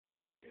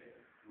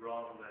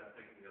rather than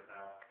thinking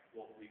about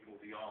what we call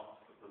the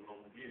art of the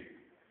long view.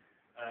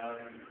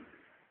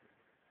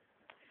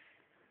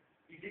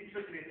 He's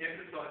interested in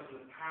emphasising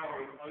the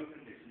power of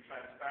openness and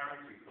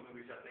transparency, something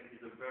which I think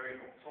is a very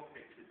hot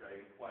topic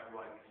today, and quite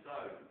rightly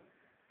so.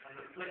 And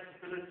the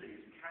flexibility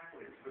is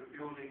catalyst for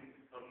building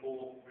a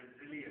more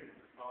resilient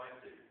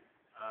society,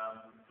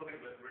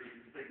 something that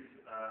really speaks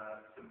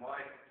to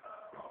my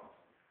heart.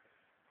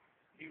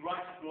 He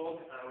writes a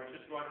blog, or he's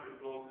just writing a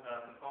blog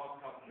for a fast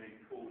company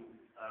called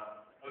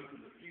Open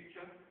the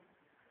Future.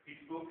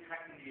 His book,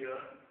 Hacking the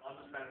Earth,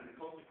 Understanding the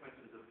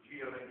Consequences of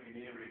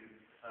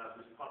Geoengineering,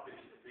 was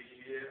published this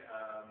year.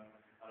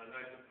 And I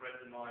know some friends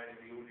of mine in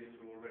the audience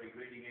are already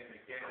reading it. And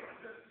again,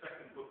 it's the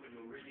second book when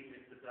you're reading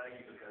this today.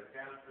 You can go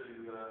down to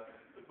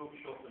the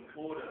bookshop and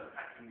order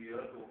Hacking the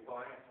Earth or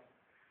buy it.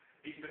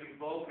 He's been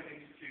involved in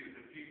Institute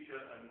of the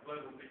Future and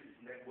Global Business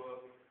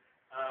Network.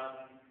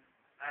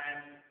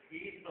 And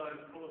he is though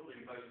probably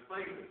most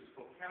famous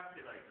for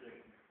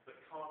calculating the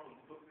carbon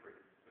footprint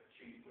of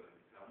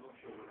cheeseburgers. Now, I'm not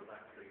sure whether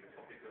that's the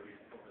topic of his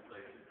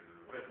presentation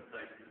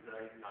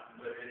today, but